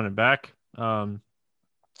didn't run it back.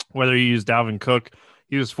 Whether you use Dalvin Cook,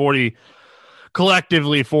 he was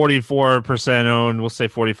collectively 44% owned. We'll say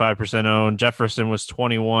 45% owned. Jefferson was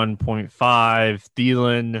 21.5.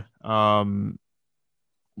 Thielen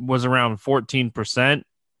was around 14%.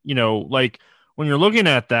 You know, like when you're looking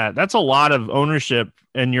at that, that's a lot of ownership,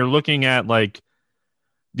 and you're looking at like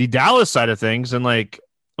the Dallas side of things, and like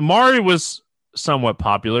Amari was somewhat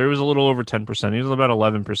popular. It was a little over 10%. He was about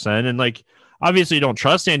 11%. And like, obviously you don't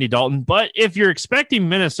trust Andy Dalton, but if you're expecting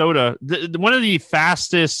Minnesota, one of the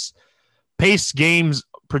fastest paced games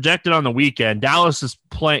projected on the weekend, Dallas is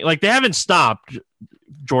playing like they haven't stopped,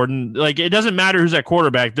 Jordan. Like it doesn't matter who's at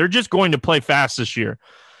quarterback. They're just going to play fast this year.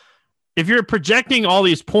 If you're projecting all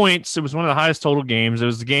these points, it was one of the highest total games. It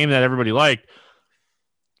was the game that everybody liked.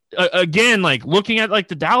 Again, like looking at like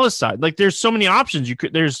the Dallas side, like there's so many options.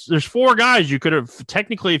 There's four guys you could have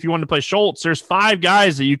technically, if you wanted to play Schultz, there's five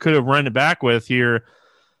guys that you could have run it back with here.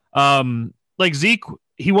 Like Zeke,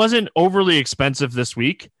 he wasn't overly expensive this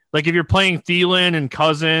week. Like if you're playing Thielen and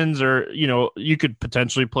Cousins, or you could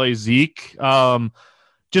potentially play Zeke.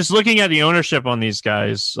 Just looking at the ownership on these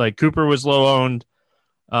guys, like Cooper was low owned,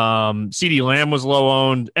 CeeDee Lamb was low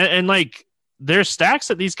owned, and like there's stacks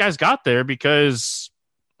that these guys got there because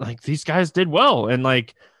like these guys did well. And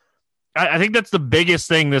like, I think that's the biggest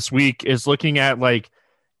thing this week is looking at like,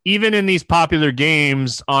 even in these popular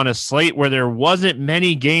games on a slate where there wasn't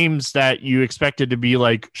many games that you expected to be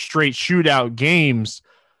like straight shootout games,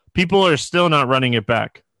 people are still not running it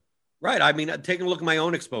back. Right. I mean, taking a look at my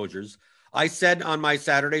own exposures, I said on my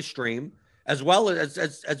Saturday stream, as well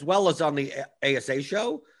as on the ASA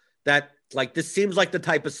show, that like this seems like the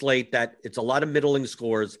type of slate that it's a lot of middling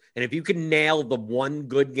scores, and if you can nail the one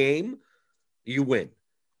good game, you win.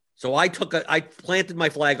 So I planted my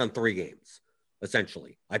flag on three games,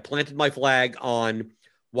 essentially. I planted my flag on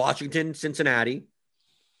Washington, Cincinnati.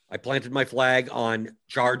 I planted my flag on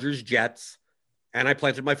Chargers, Jets, and I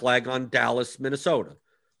planted my flag on Dallas, Minnesota.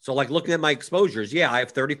 So like looking at my exposures, yeah, I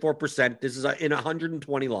have 34%. This is in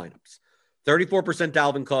 120 lineups. 34%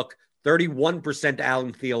 Dalvin Cook, 31%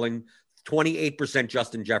 Allen Thielen, 28%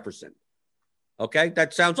 Justin Jefferson. Okay,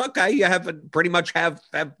 that sounds okay. You pretty much have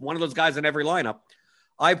one of those guys in every lineup.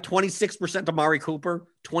 I have 26% Amari Cooper,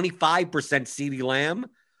 25% CeeDee Lamb.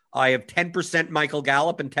 I have 10% Michael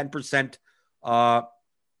Gallup and 10%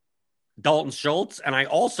 Dalton Schultz, and I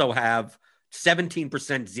also have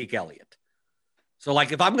 17% Zeke Elliott. So,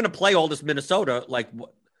 like, if I'm going to play all this Minnesota, like,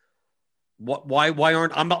 why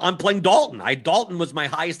aren't I'm playing Dalton? Dalton was my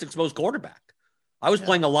highest exposed quarterback. I was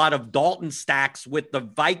playing a lot of Dalton stacks with the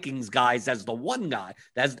Vikings guys as the one guy,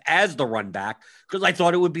 as the run back, because I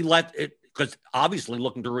thought it would be because obviously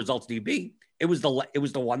looking to results DB, it was the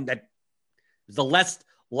one that was the less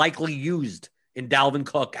likely used in Dalvin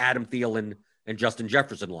Cook, Adam Thielen, and Justin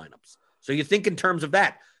Jefferson lineups. So you think in terms of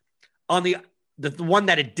that. On the one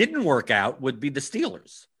that it didn't work out would be the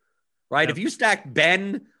Steelers, right? Yep. If you stack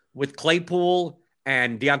Ben with Claypool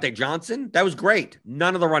and Deontay Johnson, that was great.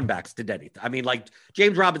 None of the run backs did anything. I mean, like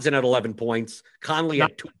James Robinson had 11 points, Conley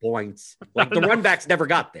had 2 points. Like the run backs never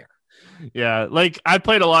got there. Yeah, like I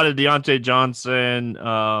played a lot of Deontay Johnson,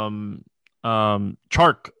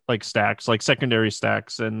 Chark like stacks, like secondary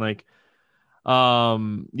stacks, and like,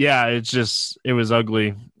 yeah, it was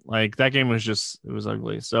ugly. Like that game was it was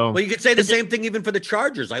ugly. So, well, you could say the same thing even for the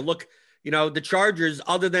Chargers. I look, the Chargers,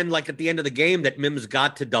 other than like at the end of the game that Mims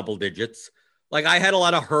got to double digits. Like I had a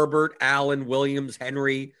lot of Herbert, Allen, Williams,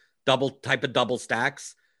 Henry, double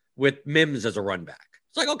stacks with Mims as a run back.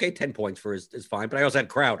 It's like, okay, 10 points for is fine. But I also had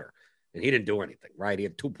Crowder, and he didn't do anything, right? He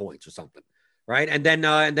had 2 points or something. right? And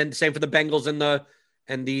then same for the Bengals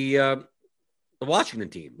and the Washington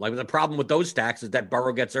team. Like the problem with those stacks is that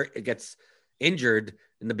Burrow gets injured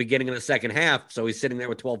in the beginning of the second half, so he's sitting there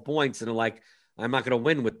with 12 points, and they're like, I'm not going to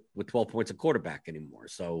win with 12 points of quarterback anymore.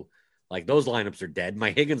 So like those lineups are dead.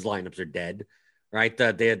 My Higgins lineups are dead, right?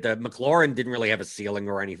 The McLaurin didn't really have a ceiling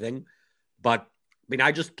or anything, but I mean,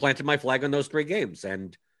 I just planted my flag on those 3 games,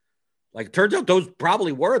 and like turns out those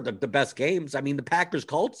probably were the best games. I mean, the Packers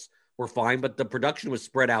Colts were fine, but the production was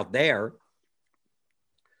spread out there.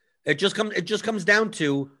 It just comes down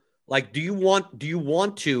to like, do you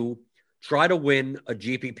want to try to win a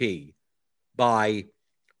GPP by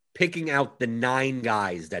picking out the 9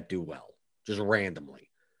 guys that do well just randomly?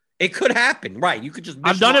 It could happen, right? You could just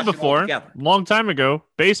I've done it before, long time ago.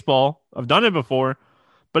 Baseball, I've done it before,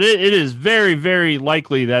 but it is very, very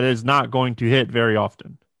likely that it's not going to hit very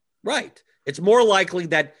often. Right. It's more likely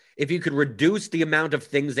that if you could reduce the amount of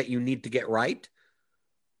things that you need to get right,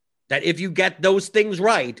 that if you get those things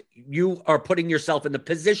right, you are putting yourself in the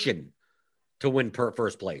position to win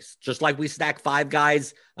first place. Just like we stack 5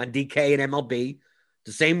 guys on DK and MLB.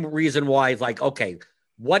 The same reason why it's like, okay,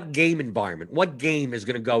 what game environment, what game is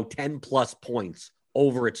going to go 10 plus points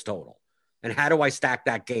over its total? And how do I stack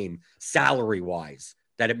that game salary wise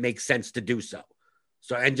that it makes sense to do so?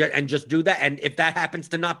 So, and just do that. And if that happens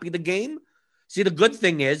to not be the game, see, the good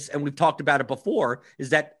thing is, and we've talked about it before, is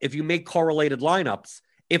that if you make correlated lineups,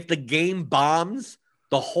 if the game bombs,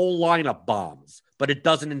 the whole lineup bombs, but it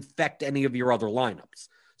doesn't infect any of your other lineups.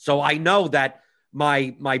 So I know that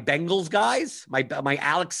my Bengals guys, my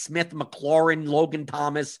Alex Smith, McLaurin, Logan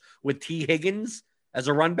Thomas with T. Higgins as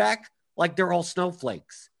a run back, like they're all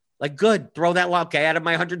snowflakes. Like, good, throw that. Okay, out of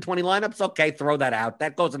my 120 lineups, okay, throw that out.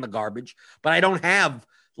 That goes in the garbage. But I don't have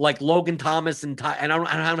like Logan Thomas and I don't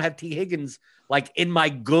have T. Higgins like in my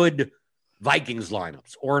good Vikings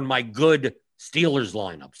lineups or in my good Steelers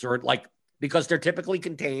lineups, or like, because they're typically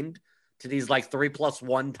contained to these like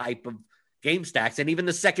 3+1 type of game stacks. And even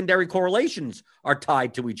the secondary correlations are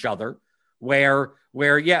tied to each other where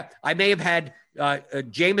yeah, I may have had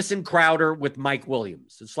Jamison Crowder with Mike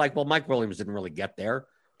Williams. It's like, well, Mike Williams didn't really get there.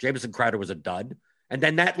 Jamison Crowder was a dud. And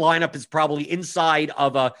then that lineup is probably inside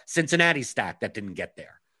of a Cincinnati stack that didn't get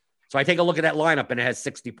there. So I take a look at that lineup and it has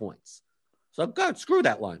 60 points. So God, screw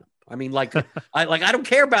that lineup. I mean, like, I don't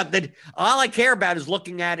care about that. All I care about is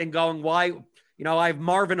looking at and going, why, I have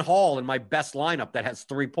Marvin Hall in my best lineup that has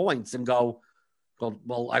 3 points and go,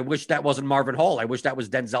 well, I wish that wasn't Marvin Hall. I wish that was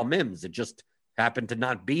Denzel Mims. It just happened to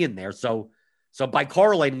not be in there. So by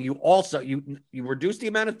correlating, you also, you reduce the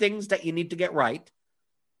amount of things that you need to get right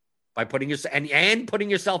by putting yourself and putting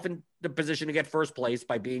yourself in the position to get first place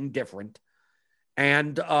by being different.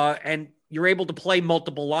 And you're able to play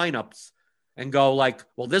multiple lineups and go like,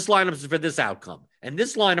 well, this lineup is for this outcome. And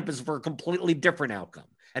this lineup is for a completely different outcome.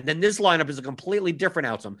 And then this lineup is a completely different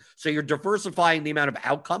outcome. So you're diversifying the amount of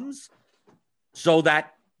outcomes so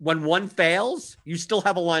that when one fails, you still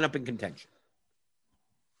have a lineup in contention.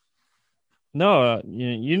 No,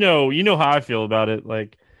 you know how I feel about it.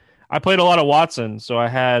 Like, I played a lot of Watson, so I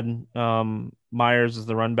had Myers as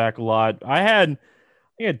the run back a lot. I had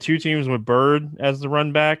 2 teams with Bird as the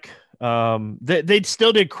run back. They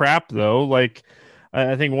still did crap though. Like,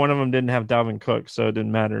 I think one of them didn't have Dalvin Cook, so it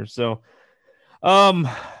didn't matter. So, Bird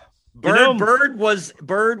was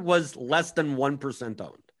less than 1%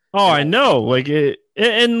 owned. Oh, I know. Like it,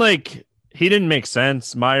 and like he didn't make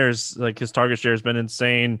sense. Myers, like his target share has been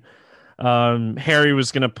insane. Harry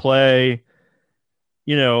was going to play.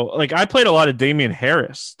 Like I played a lot of Damian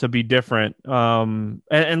Harris to be different. And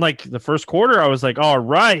like the first quarter, I was like, all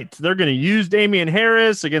right, they're going to use Damian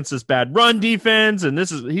Harris against this bad run defense. And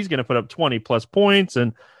he's going to put up 20 plus points.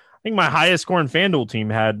 And I think my highest scoring FanDuel team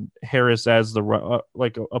had Harris as the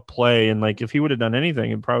like a play. And like, if he would have done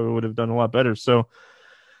anything, it probably would have done a lot better. So,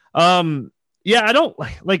 yeah, I don't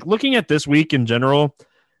like looking at this week in general.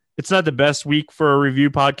 It's not the best week for a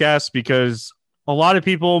review podcast because a lot of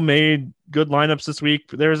people made good lineups this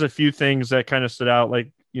week. There's a few things that kind of stood out,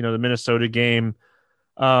 like, the Minnesota game.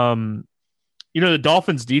 The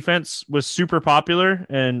Dolphins defense was super popular,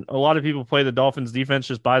 and a lot of people play the Dolphins defense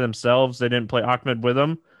just by themselves. They didn't play Ahmed with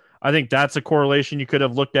them. I think that's a correlation you could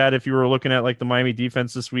have looked at if you were looking at like the Miami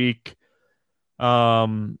defense this week. Yeah,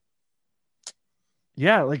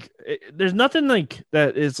 like there's nothing like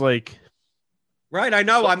that is like. Right, I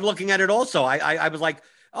know. I'm looking at it also. I was like,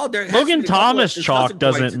 oh, there. Logan Thomas chalk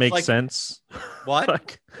doesn't make sense. What?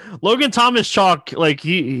 Like, Logan Thomas chalk, like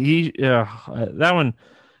he that one.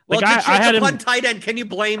 Well, Like it's I had a him. punt tight end. Can you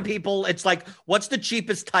blame people? It's like, what's the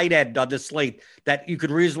cheapest tight end on this slate that you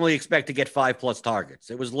could reasonably expect to get 5+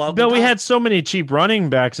 targets? It was Logan But we Thomas. had so many cheap running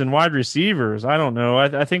backs and wide receivers. I don't know.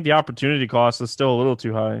 I think the opportunity cost is still a little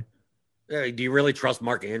too high. Do you really trust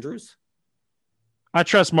Mark Andrews? I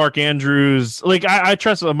trust Mark Andrews. Like I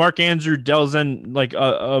trust Mark Andrews Delzen, like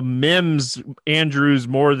a Mims Andrews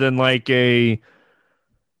more than like a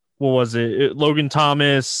what was it? Logan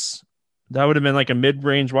Thomas. That would have been like a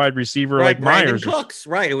mid-range wide receiver, Right, like Brandon Myers Cooks.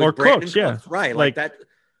 Right, it was or Brandon Cooks. Yeah, Cooks. Right, like like that.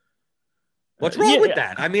 What's wrong with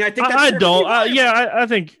that? I mean, I think that's I perfectly don't.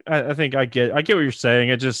 viable. I think I get what you're saying.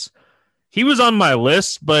 It just he was on my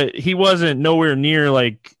list, but he wasn't nowhere near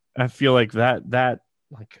like I feel like that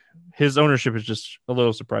like his ownership is just a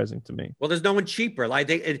little surprising to me. Well, there's no one cheaper. Like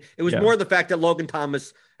it was Yeah. more the fact that Logan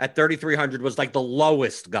Thomas at 3,300 was like the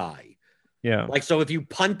lowest guy. Yeah. Like, so if you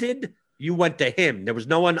punted, you went to him. There was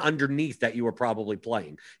no one underneath that you were probably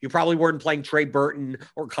playing. You probably weren't playing Trey Burton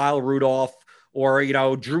or Kyle Rudolph or,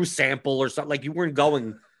 Drew Sample or something. Like, you weren't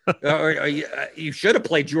going, you should have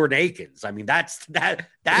played Jordan Akins. I mean, that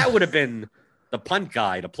would have been the punt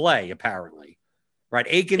guy to play, apparently. Right?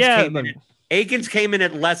 Akins came in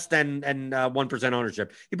at less than 1%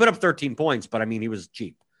 ownership. He put up 13 points, but I mean, he was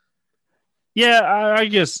cheap. Yeah, I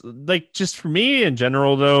guess like just for me in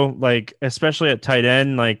general though, like especially at tight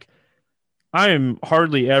end, like I'm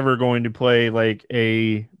hardly ever going to play like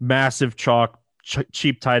a massive chalk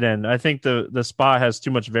cheap tight end. I think the spot has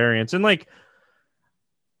too much variance. And like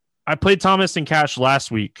I played Thomas in cash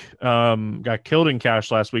last week. Got killed in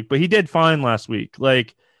cash last week, but he did fine last week.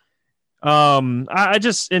 Like I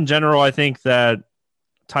just in general I think that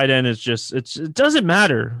tight end is just it doesn't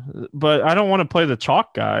matter, but I don't want to play the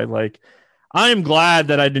chalk guy. Like I'm glad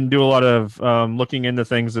that I didn't do a lot of looking into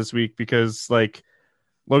things this week because like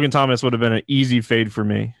Logan Thomas would have been an easy fade for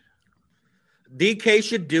me. DK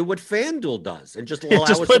should do what FanDuel does and just allow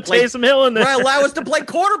just us put to play Taysom Hill in there. Right, allow us to play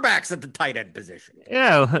quarterbacks at the tight end position.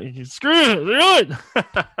 Yeah, screw it. Do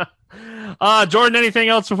it. Jordan, anything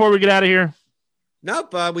else before we get out of here?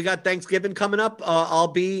 Nope. We got Thanksgiving coming up. I'll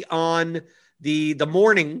be on the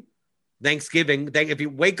morning Thanksgiving. If you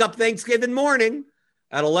wake up Thanksgiving morning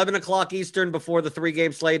at 11 o'clock Eastern before the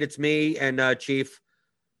 3-game slate, it's me and Chief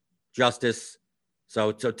Justice.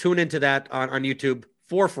 So tune into that on YouTube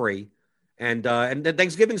for free. And the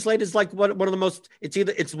Thanksgiving slate is like one of the most.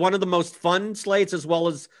 It's one of the most fun slates, as well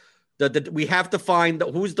as we have to find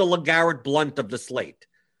who's the LeGarrette Blunt of the slate.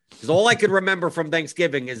 Because all I could remember from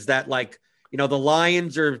Thanksgiving is that the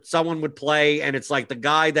Lions or someone would play, and it's like the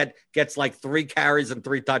guy that gets like 3 carries and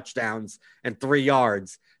 3 touchdowns and 3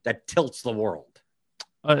 yards that tilts the world.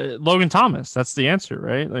 Logan Thomas. That's the answer,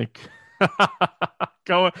 right? Like,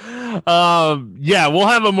 going. Yeah, we'll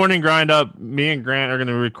have a morning grind up. Me and Grant are going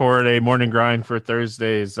to record a morning grind for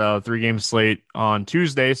Thursday's 3-game slate on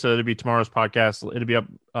Tuesday. So it'll be tomorrow's podcast. It'll be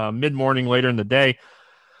up mid-morning later in the day.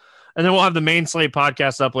 And then we'll have the main slate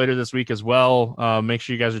podcast up later this week as well. Make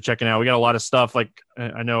sure you guys are checking out. We got a lot of stuff. Like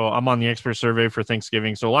I know I'm on the expert survey for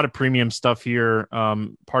Thanksgiving, so a lot of premium stuff here.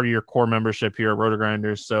 Part of your core membership here at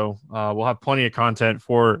RotoGrinders. So we'll have plenty of content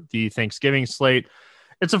for the Thanksgiving slate.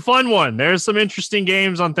 It's a fun one. There's some interesting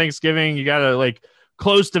games on Thanksgiving. You got a like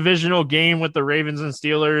close divisional game with the Ravens and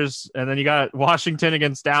Steelers, and then you got Washington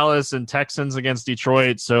against Dallas and Texans against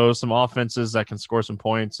Detroit. So some offenses that can score some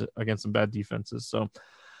points against some bad defenses. So.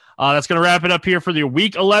 That's going to wrap it up here for the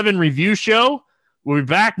Week 11 review show. We'll be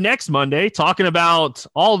back next Monday talking about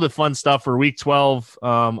all the fun stuff for Week 12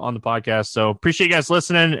 on the podcast. So appreciate you guys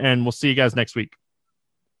listening, and we'll see you guys next week.